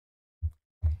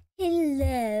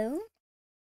Hello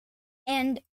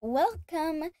and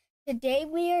welcome. Today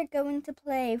we are going to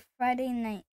play Friday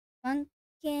Night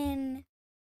Funkin'.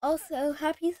 Also,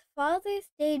 happy Father's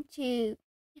Day to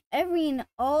every and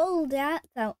all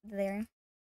dads out there.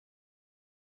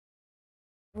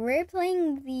 We're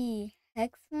playing the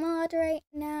Hex mod right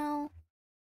now.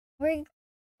 We're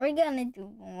gonna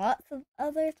do lots of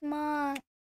other mods.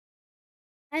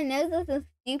 I know this is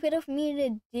stupid of me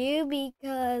to do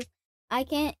because I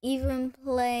can't even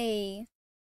play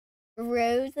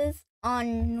Roses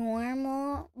on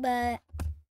normal, but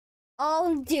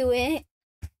I'll do it.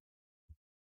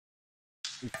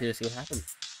 I'm curious to see what happens.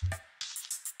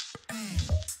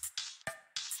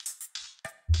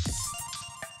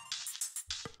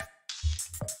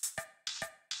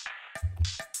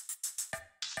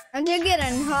 I'm doing it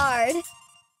on hard.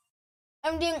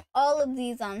 I'm doing all of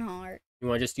these on hard. You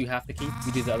want to just do half the key?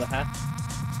 You do the other half?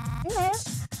 Okay.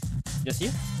 Just you?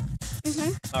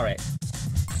 Mm-hmm. Alright.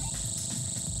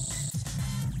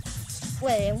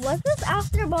 Wait, was this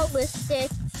after ballistic?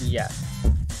 Yeah.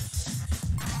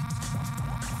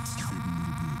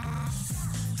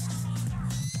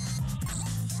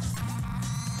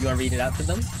 You want to read it out to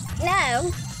them?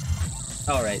 No.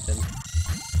 Alright then.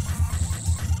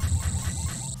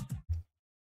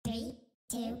 3,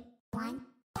 2, 1,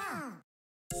 go!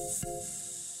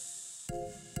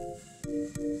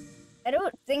 I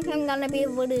don't think I'm gonna be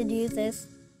able to do this.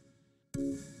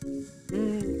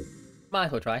 Might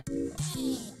as well try.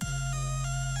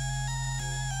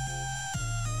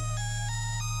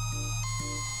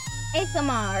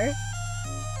 ASMR.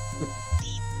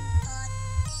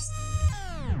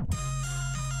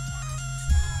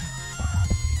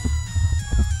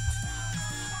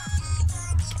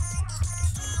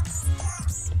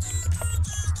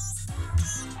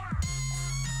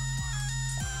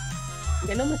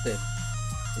 Okay, no misses.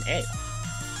 An A.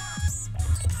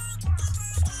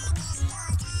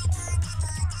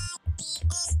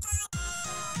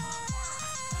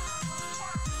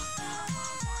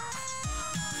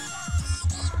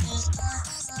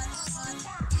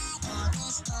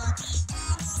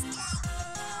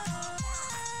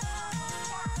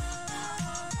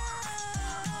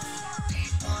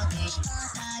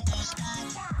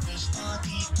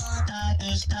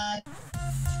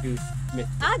 You missed.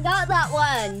 I got that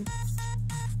one.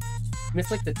 Missed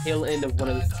like the tail end of one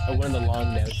of the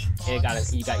long notes, and it got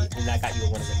it. And that got you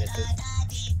one of the misses.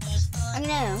 I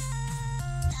know.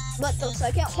 But the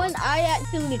second one I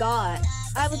actually got.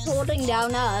 I was holding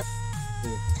down up.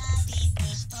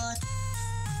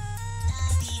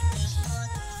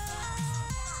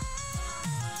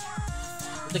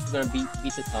 Looks like you're gonna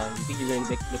beat the song. You think you're gonna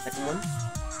make the second one?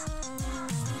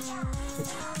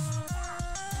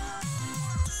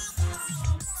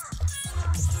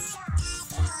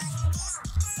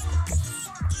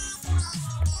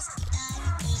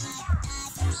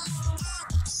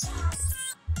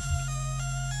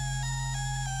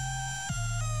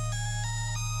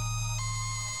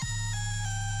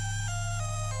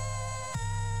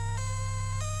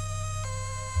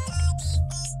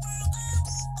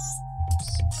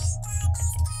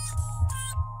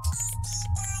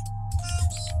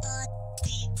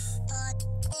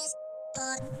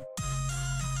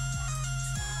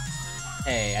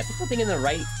 Hey, I think the thing in the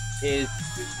right is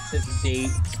this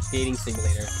dating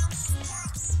simulator. I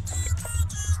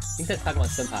think that's talking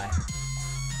about senpai.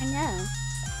 I know.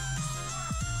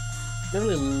 Never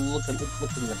really look in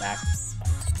the back.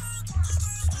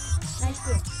 I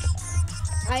see it.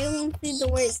 I only see the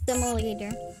word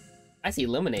simulator. I see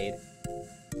lemonade.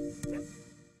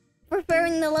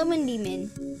 Preferring the lemon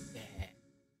demon. Yeah.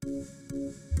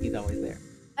 He's always there.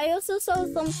 I also saw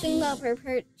something that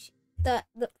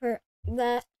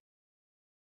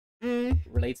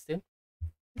Relates to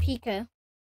Pico.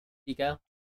 Pico.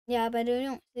 Yeah, but I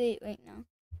don't see it right now.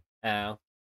 Oh.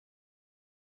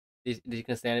 Did you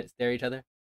gonna stare at each other?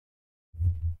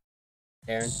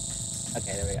 Aaron?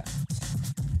 Okay, there we go.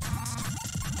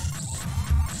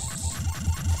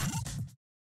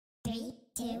 Three,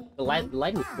 two, The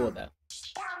lighting's cool though.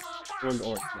 Orange.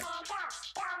 Yeah.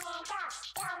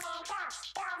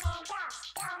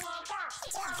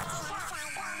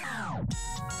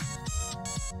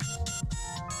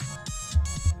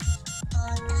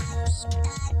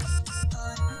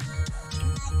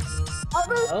 All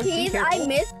those Oh, be keys I careful.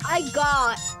 missed, I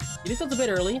got. You did something a bit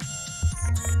early.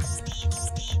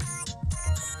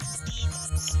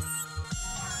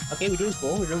 Okay, we're doing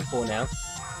cool. We're doing cool now.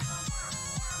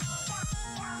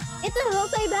 It doesn't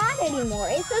say bad anymore.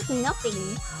 It says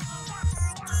nothing.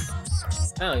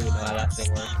 I don't even know how that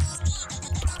thing works.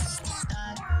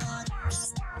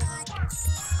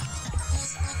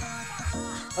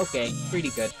 Okay,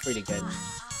 pretty good, pretty good.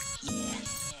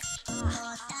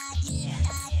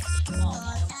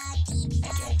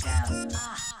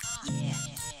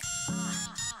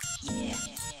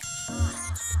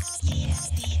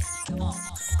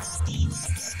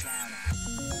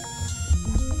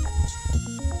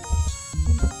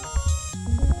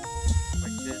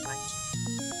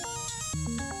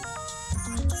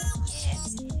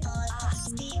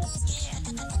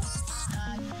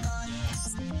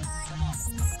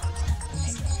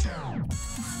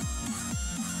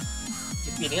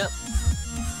 It's speeding up.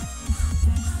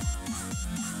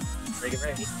 Ready, get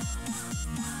ready.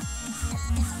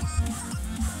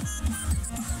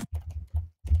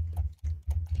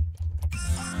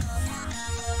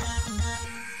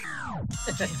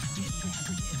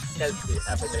 That's good,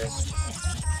 halfway through.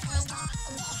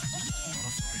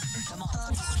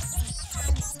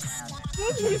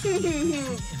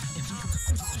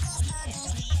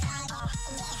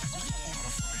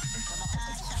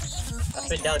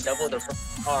 Up and down double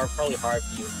are probably hard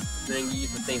for you. Then you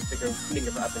use the same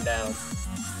finger for up and down.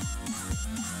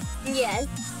 Yes.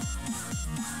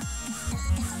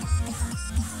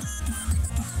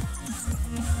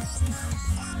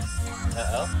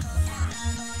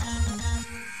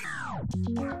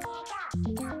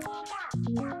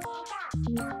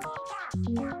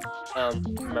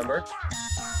 Remember?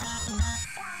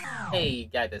 Hey, you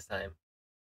got it this time.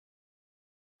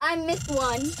 I missed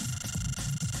one.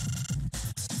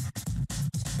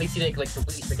 At least you didn't like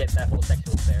completely forget that whole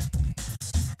section was there.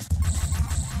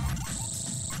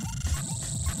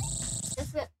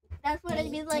 That's what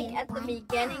it'd be like at the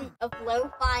beginning of Low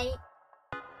Fight.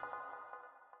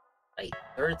 Right,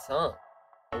 third song.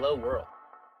 Hello World.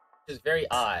 Which is very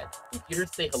odd.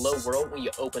 Computers say hello world when you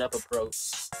open up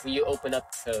when you open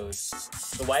up code.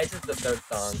 So why is this the third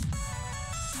song?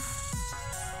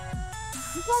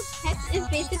 Because text is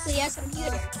basically a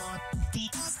computer.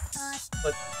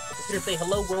 But the computers say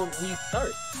hello world when you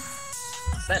start.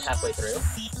 Is that halfway through?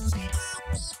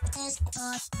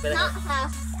 Not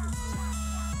half.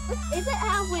 Is it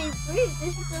halfway through?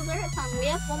 This is the third song. We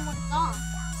have one more song.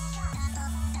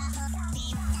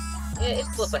 Yeah, it's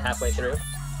close to halfway through.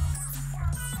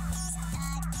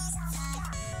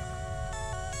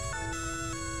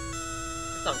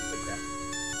 This song's like that.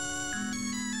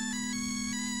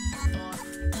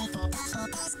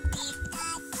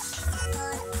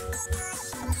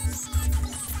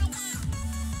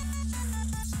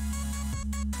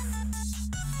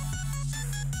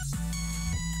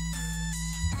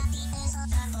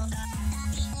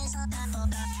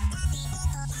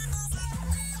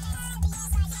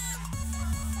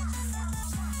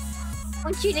 I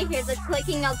want you to hear the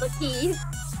clicking of the keys.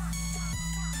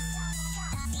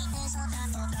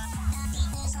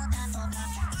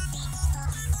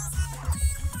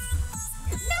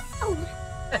 No!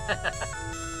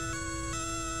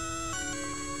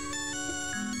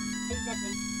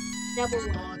 Double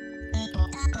one.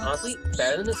 Honestly,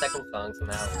 better than the second song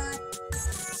somehow.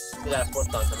 We got a fourth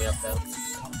song coming up though.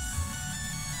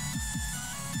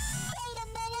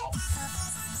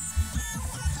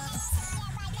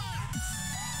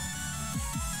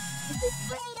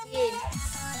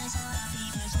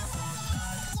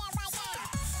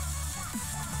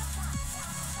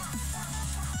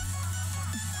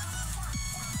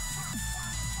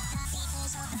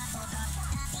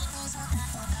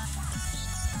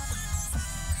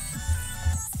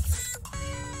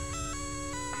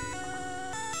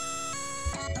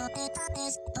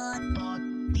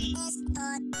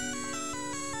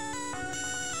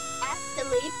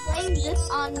 Actually, playing this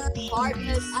on hard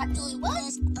mode actually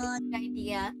was a good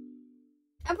idea.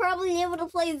 I'm probably able to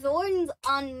play Zorns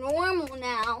on normal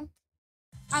now.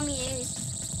 I mean,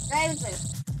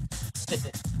 Roses.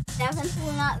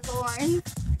 Definitely not Zorns.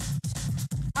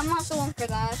 I'm not the one for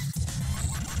that.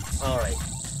 Alright,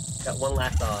 got one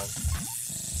last song.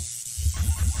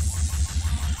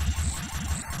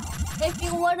 If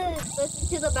you want to listen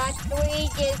to the backstory,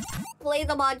 just play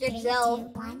the mod yourself.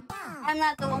 I'm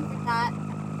not the one for that.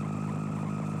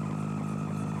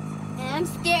 And I'm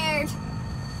scared.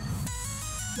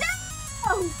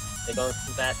 No! They going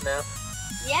too fast now?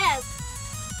 Yes.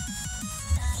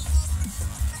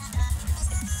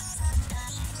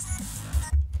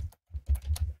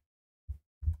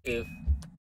 Oof.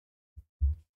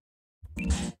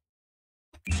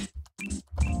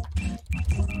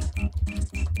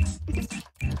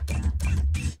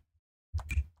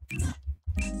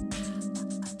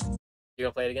 You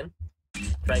gonna play it again?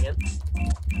 Try again?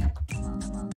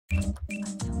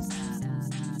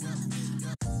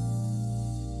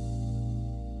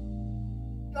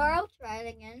 Sure, I'll try it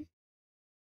again.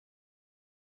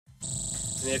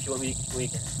 Maybe if you want me, we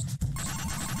can.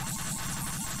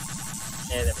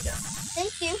 And there we go.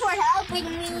 Thank you for helping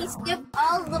me skip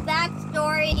all the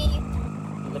backstory.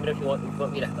 Let me know if you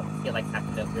want me to help get like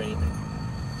hacked up or anything.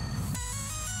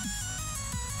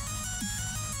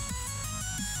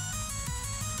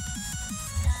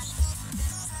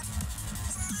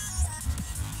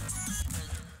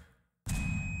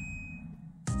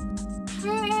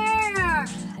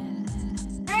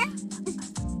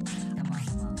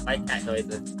 My cat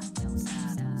noises.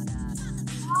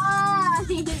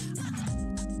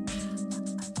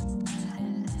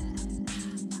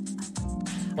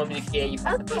 Want me to get you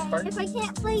past the first part? If I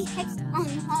can't play Hex on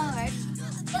hard,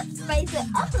 let's spice it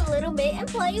up a little bit and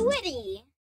play witty.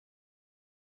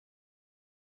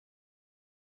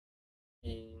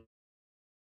 You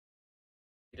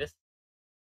just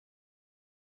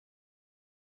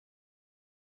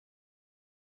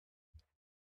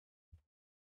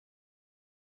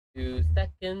 2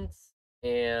 seconds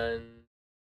and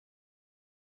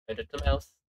enter the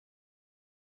mouse.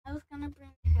 I was gonna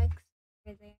bring Hex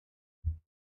over there.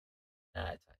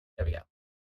 Nah, it's fine. There we go.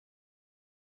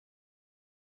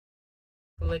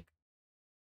 Click.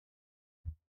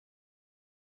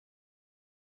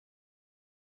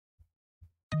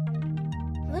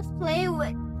 Let's play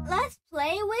witty.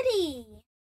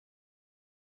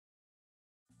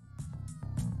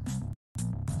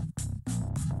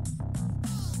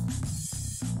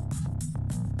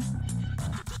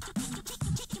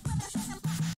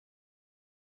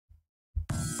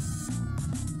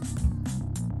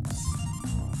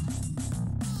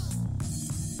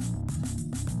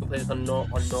 We'll play this on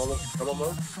normal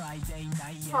mode.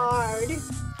 Hard.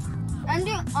 I'm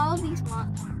doing all these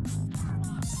mods.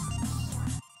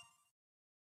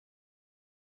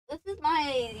 This is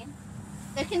my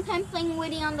second time playing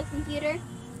witty on the computer.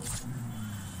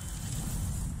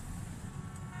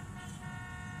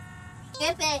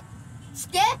 Skip it!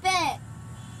 Skip it!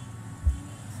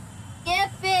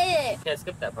 Skip it! Can't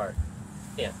skip that part.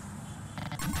 Yeah.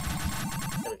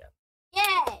 There we go.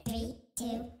 Yay! 3,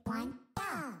 2, 1, go!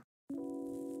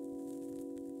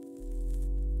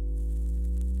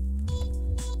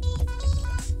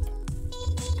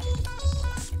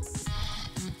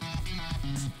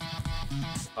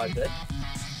 All good.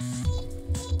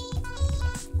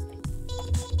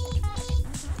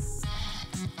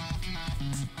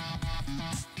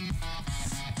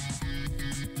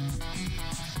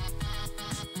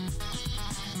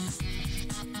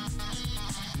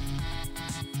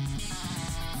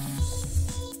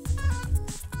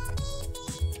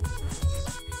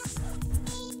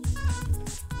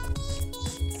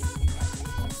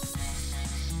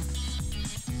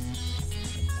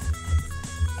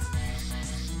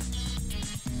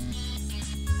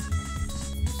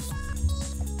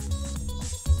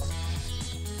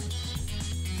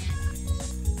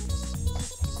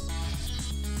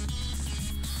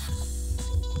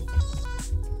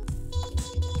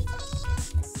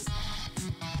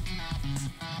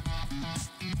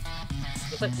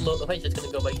 Looks like the fight's just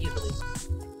gonna go by easily.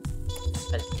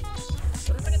 What did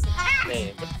I forget the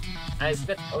name? I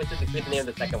always forget the name of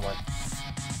the second one.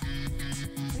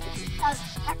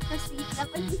 Accuracy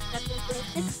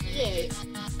 77.68.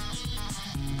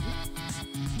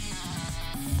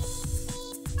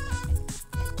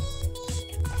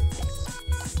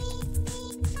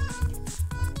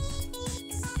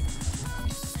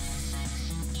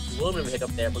 A little bit of a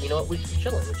hiccup there, but you know what? We're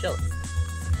chilling. We're chilling.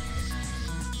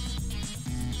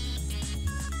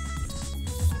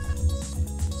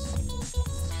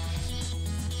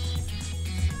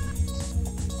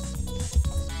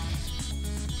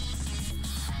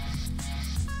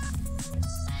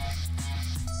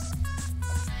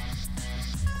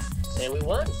 And we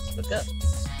won. Let's go.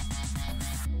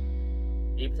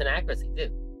 80% accuracy,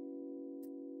 too.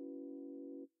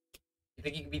 You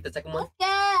think you can beat the second one? Let's go!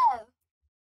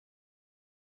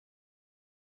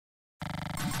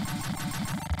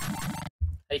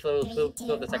 How do you feel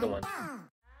with the second one?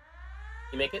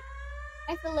 You make it?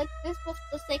 I feel like this was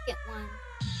the second one.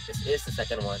 This is the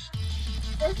second one.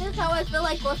 This is how I feel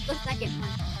like was the second one.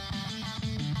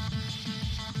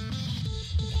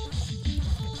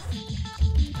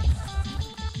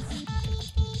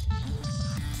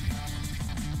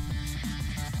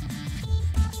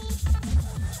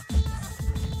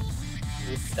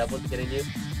 That was getting you.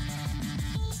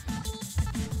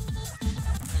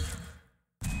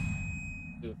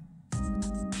 Ooh.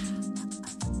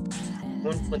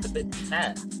 One went a bit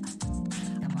fast.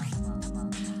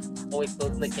 Always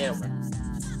closing the camera.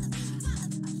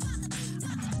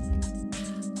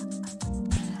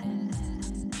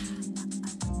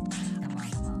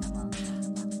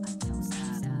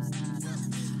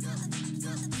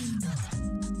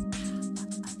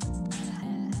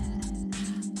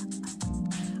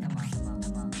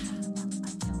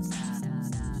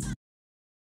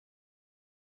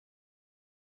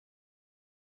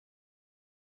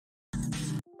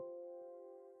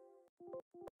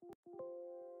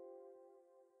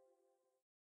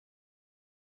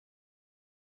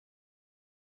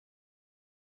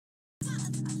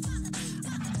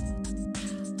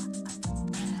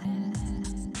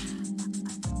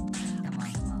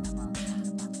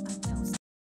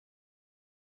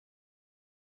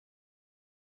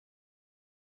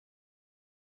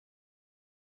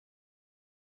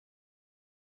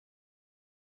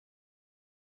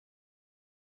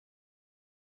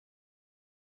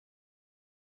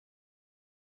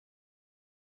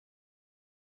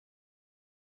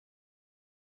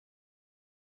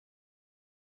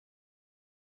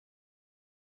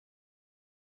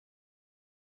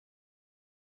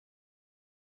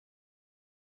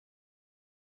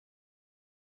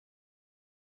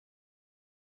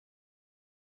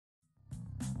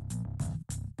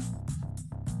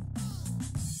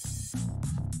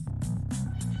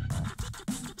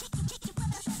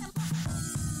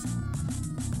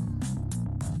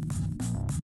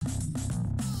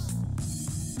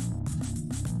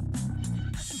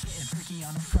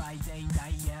 On a Friday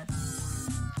night yet.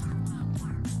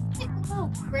 Take a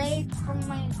little break from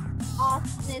my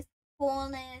awesomeness,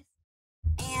 coolness,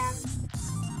 and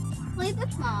play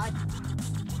this mod.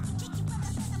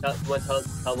 Want to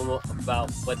tell them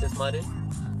about what this mod is?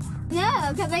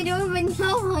 No, because I don't even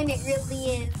know what it really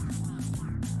is.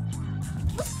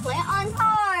 Let's play it on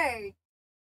hard.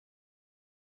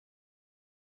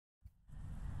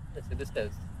 That's what this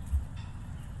does.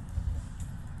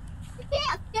 You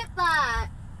can't skip that.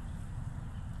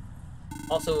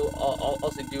 Also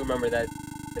do remember that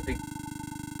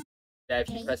that if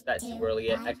you press that too early,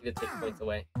 it actually takes points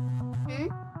away. Hmm?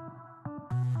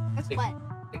 That's Like,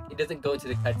 what? It doesn't go into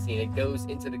the cutscene. It goes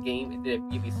into the game, and then it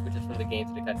immediately switches from the game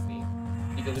to the cutscene.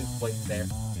 You can lose points there.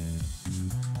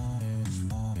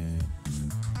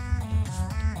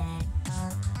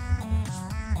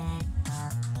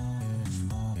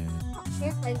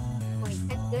 Here's my point.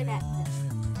 I'm good at this.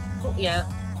 Well, yeah.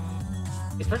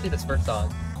 Especially this first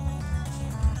song.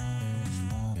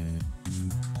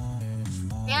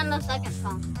 And the second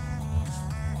song.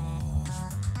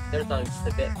 Third song's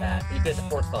a bit bad, but you get the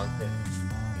fourth song too.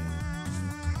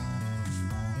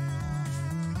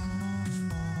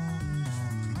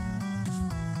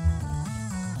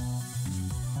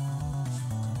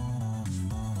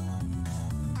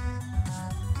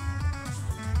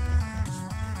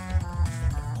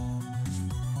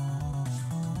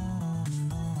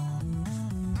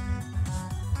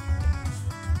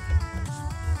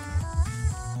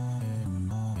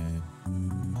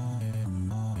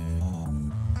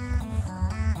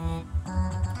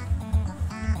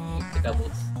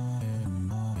 Doubles.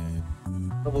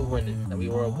 Double winning. That we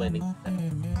were winning.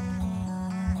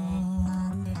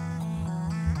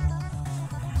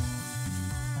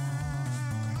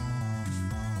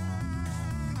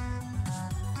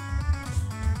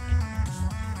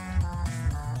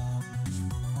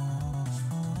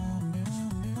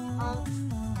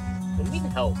 We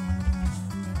need help.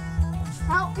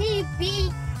 Help me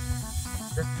be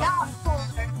not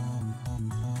Fuller.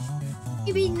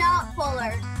 Maybe not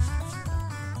Fuller.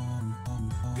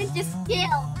 And just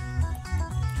kill.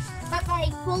 But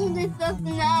my coolness doesn't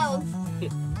know.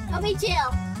 Help me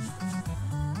chill.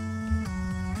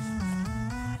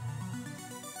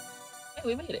 Hey,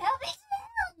 we made it. Help me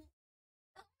chill.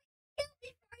 Help me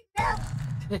kill before I melt.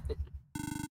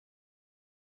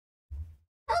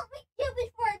 Help me kill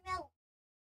before I melt.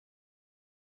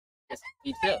 Yes,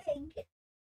 you too.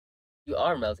 You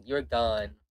are melting. You're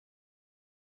gone.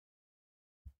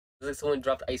 It's like someone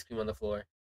dropped ice cream on the floor.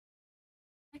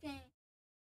 Okay.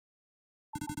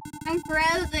 I'm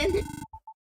frozen.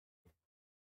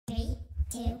 3,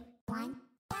 2, 1,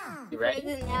 go! You ready?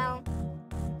 Frozen now.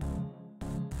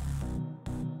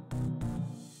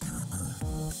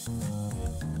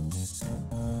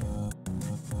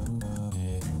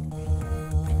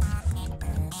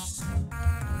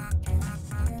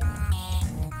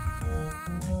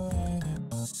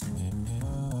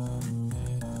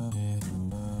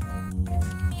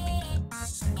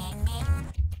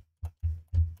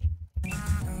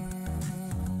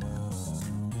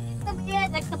 Somebody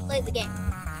else that can play the game.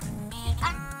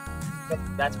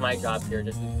 That's my job here.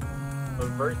 Just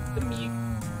reverse the mute.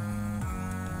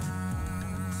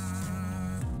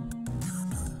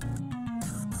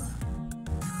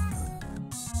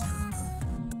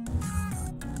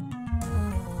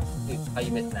 Dude, how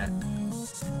you missed that?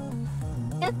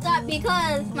 Guess that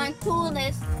because my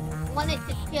coolness wanted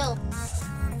to kill.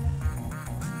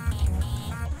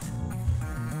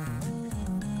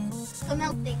 So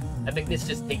melting. I think this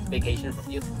just takes vacation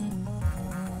from you.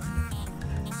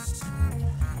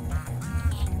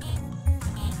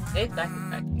 Hey, back.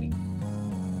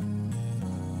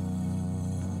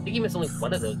 think you missed only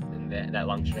one of those in that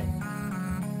long string.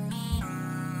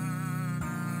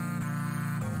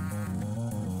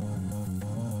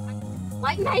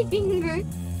 Like my finger.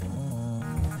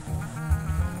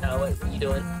 What are you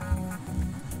doing?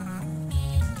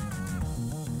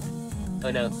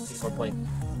 Oh no, 6 more points.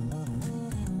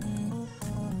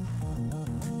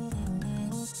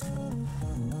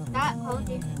 That hold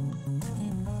you.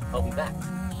 I'll be back.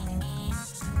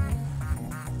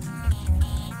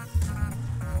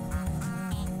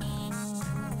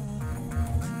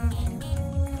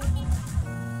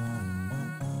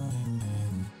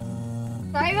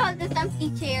 Sorry about this empty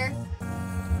chair.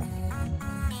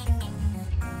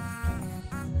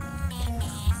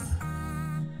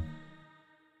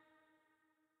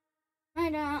 I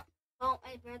don't. Oh,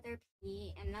 I'd rather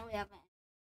pee, and now we haven't.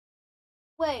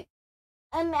 Wait,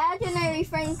 imaginary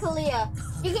friend Kalia,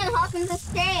 you can hop in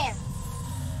this chair.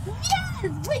 Yes,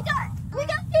 we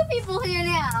got 2 people here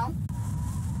now.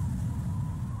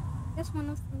 This one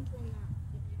was simply not.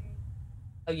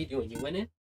 How you doing? You winning?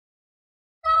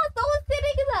 No, someone's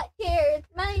sitting in that chair.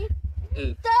 It's my.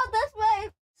 Oof. So that's why.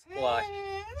 Squash.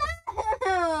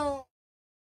 No.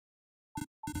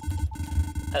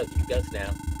 Oh, you ghost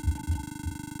now.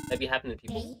 That'd be happening to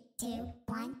people. 3, 2,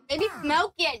 1. Maybe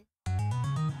smoking.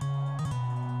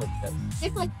 What's ghost?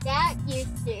 Just like that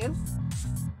used to.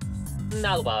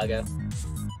 Not a while ago.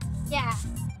 Yeah.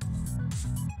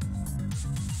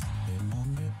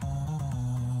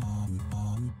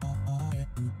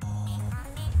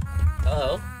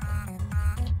 Uh-oh.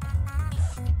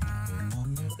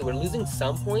 So we're losing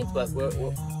some points, but we're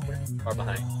far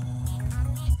behind.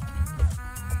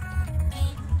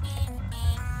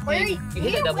 Where You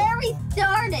hit that double. where we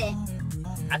started.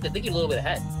 I have to think you're a little bit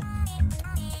ahead.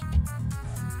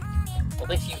 Well,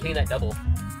 thanks to you hitting that double.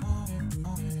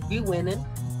 You winning.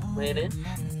 Winning.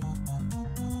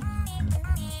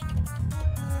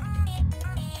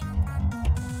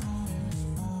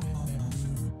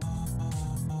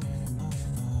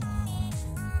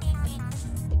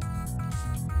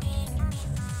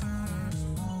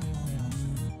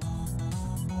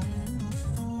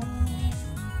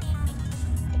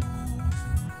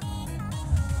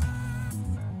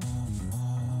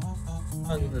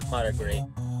 Songs of this mod are great.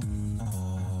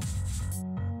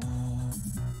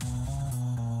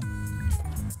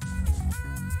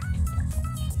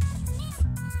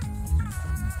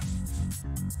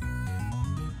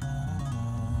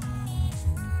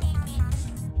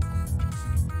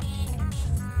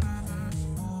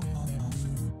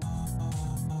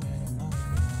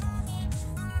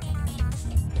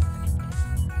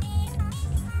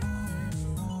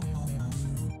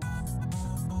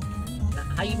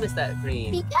 How you missed that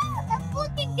green? Because I'm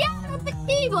looking down at the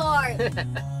keyboard.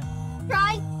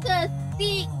 Trying to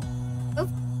see.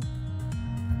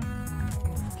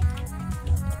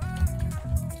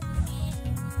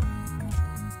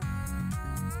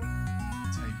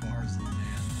 Tight bars, little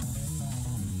man.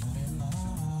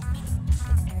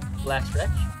 Last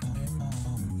stretch.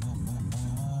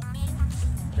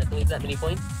 That leaves that many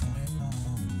points.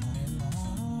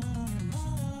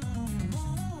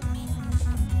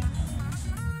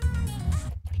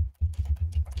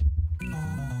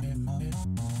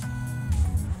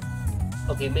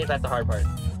 Okay, made that the hard part.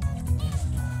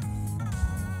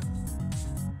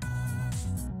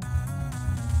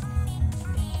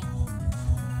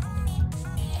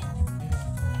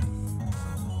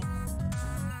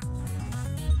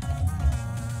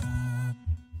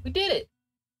 We did it!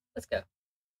 Let's go.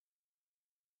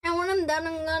 And when I'm done,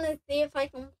 I'm gonna see if I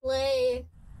can play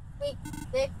week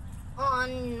 6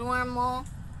 on normal.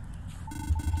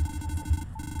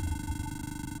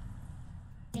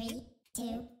 3,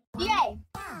 2, Yay!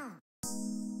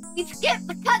 We skipped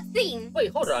the cutscene.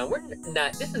 Wait, hold on. We're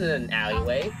not. This isn't an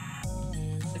alleyway.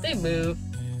 Did they move?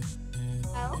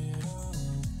 Oh.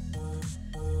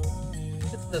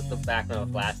 This is the background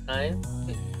of last time.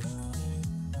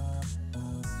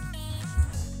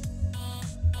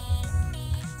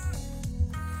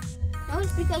 No,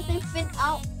 it's because they've been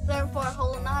out there for a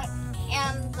whole night,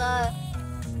 and the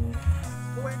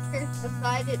workers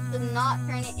decided to not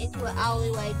turn it into an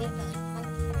alleyway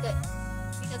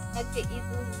because I could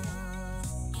easily.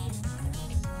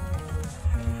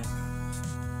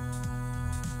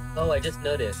 Oh, I just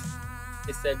noticed.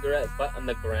 It said but on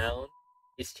the ground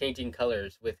is changing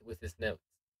colors with his notes.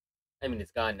 I mean,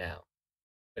 it's gone now,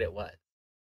 but it was.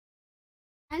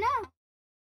 I know.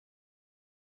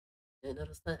 Didn't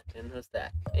notice that. Didn't notice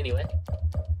that. Anyway,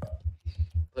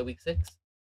 play week 6.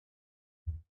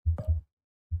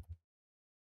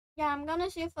 Yeah, I'm gonna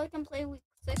see if I can play week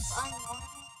 6 on normal.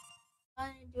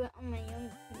 I'm gonna do it on my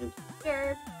own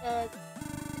computer because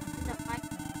it's open up my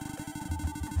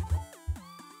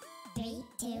 3,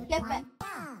 2, Get 1, back. go!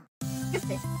 skip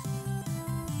it.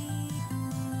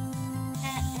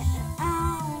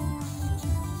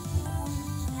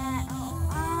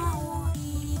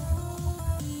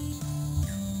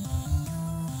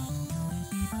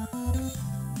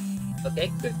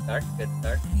 Okay, good start, good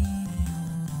start.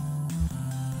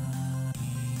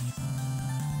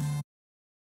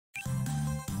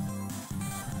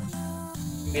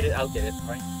 You made it, I'll get it,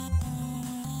 right?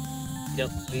 You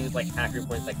don't lose like half your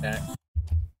points like that.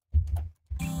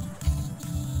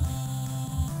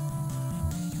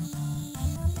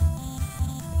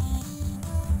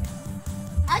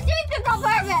 I did it on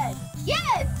purpose!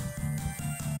 Yes!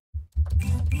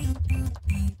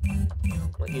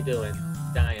 What you doing?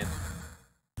 Dying.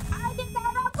 I did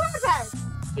that on purpose!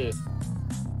 Dude,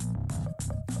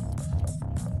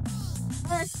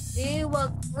 Let's do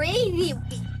a crazy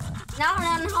week. Not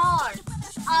on hard,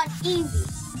 on easy.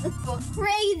 Let's go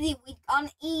crazy week on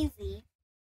easy.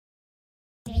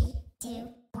 3, 2,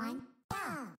 1, go!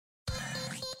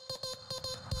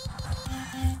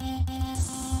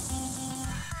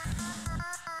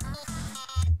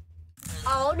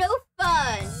 Oh, no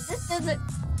fun.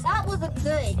 That wasn't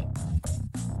good.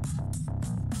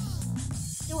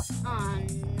 Do it on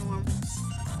normal.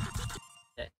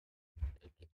 Okay.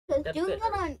 Because That's doing good.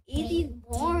 it on easy is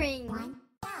boring. 1,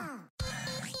 go!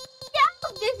 Yeah,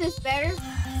 this is better.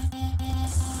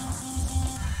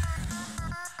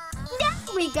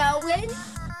 There we go, Win.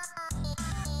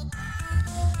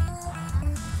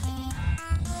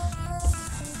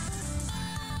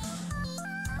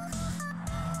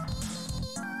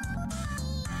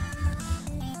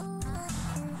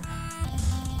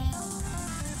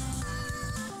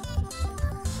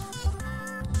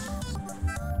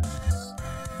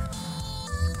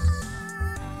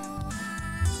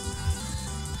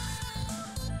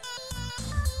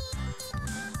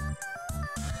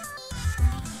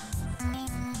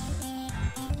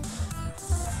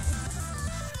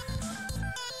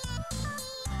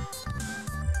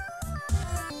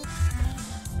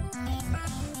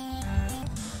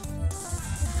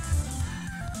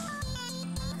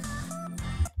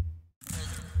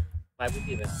 why would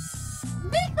you even?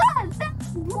 Because that's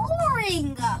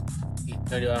boring. You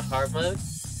turn it on hard mode?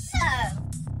 No.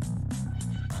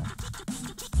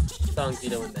 Songs you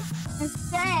know in this.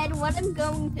 Instead, what I'm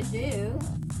going to do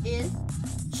is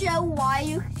show why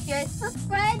you should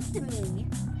subscribe to me.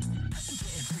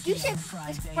 You should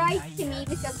subscribe to me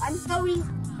because I'm going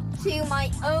to my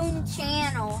own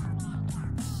channel.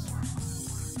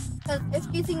 Because if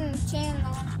using the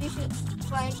channel, you should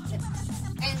subscribe to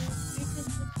and you should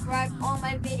subscribe all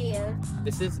my videos.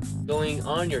 This is going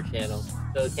on your channel,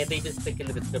 so can't they just click in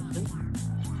the description?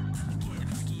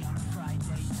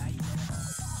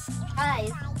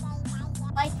 Guys,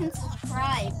 like and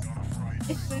subscribe.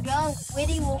 If you don't,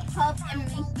 Witty will come and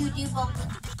make you do all this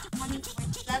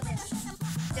 24/7.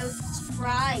 So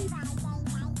subscribe.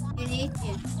 You need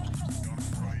to.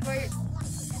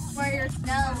 For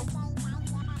yourself.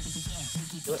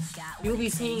 We'll be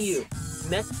seeing you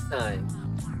next time,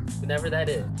 whenever that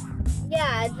is.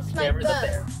 Yeah, this is my Camera's up phone.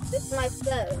 there. This is my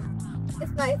phone. This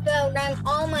is my phone. I'm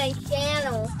on my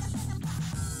channel.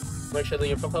 Want to show them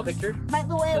your profile picture? By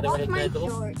the way, Another watch my recognizable?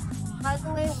 short. By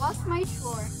the way, watch my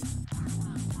short.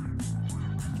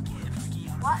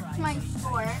 Watch my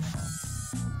short.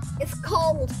 It's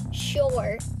called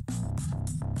Short.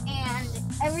 And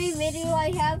every video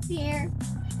I have here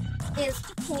is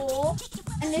cool.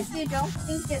 And if you don't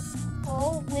think it's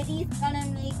cool, Witty's gonna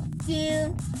make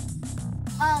you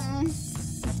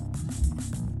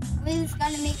Witty's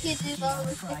gonna make you do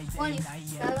those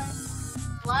 27.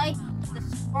 Like,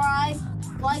 subscribe,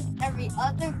 like every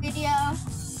other video.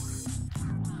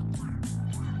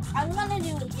 I'm gonna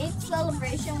do a big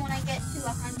celebration when I get to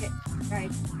 100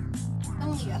 subscribers.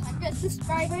 Only 100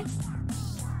 subscribers,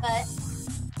 but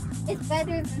it's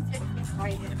better than 6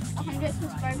 subscribers. 100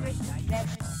 subscribers is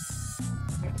better.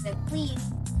 So please,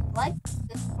 like,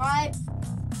 subscribe,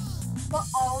 put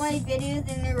all my videos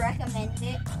in the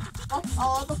recommended, watch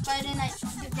all the Friday Night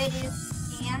Funkin' videos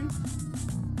you can.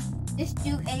 Just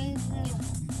do anything you want.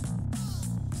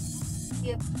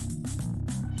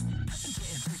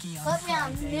 Put me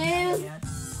on news.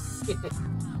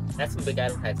 That's some big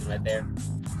advertising right there.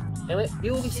 Anyway, we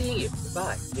will be seeing you.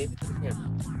 Goodbye. Maybe to the camera.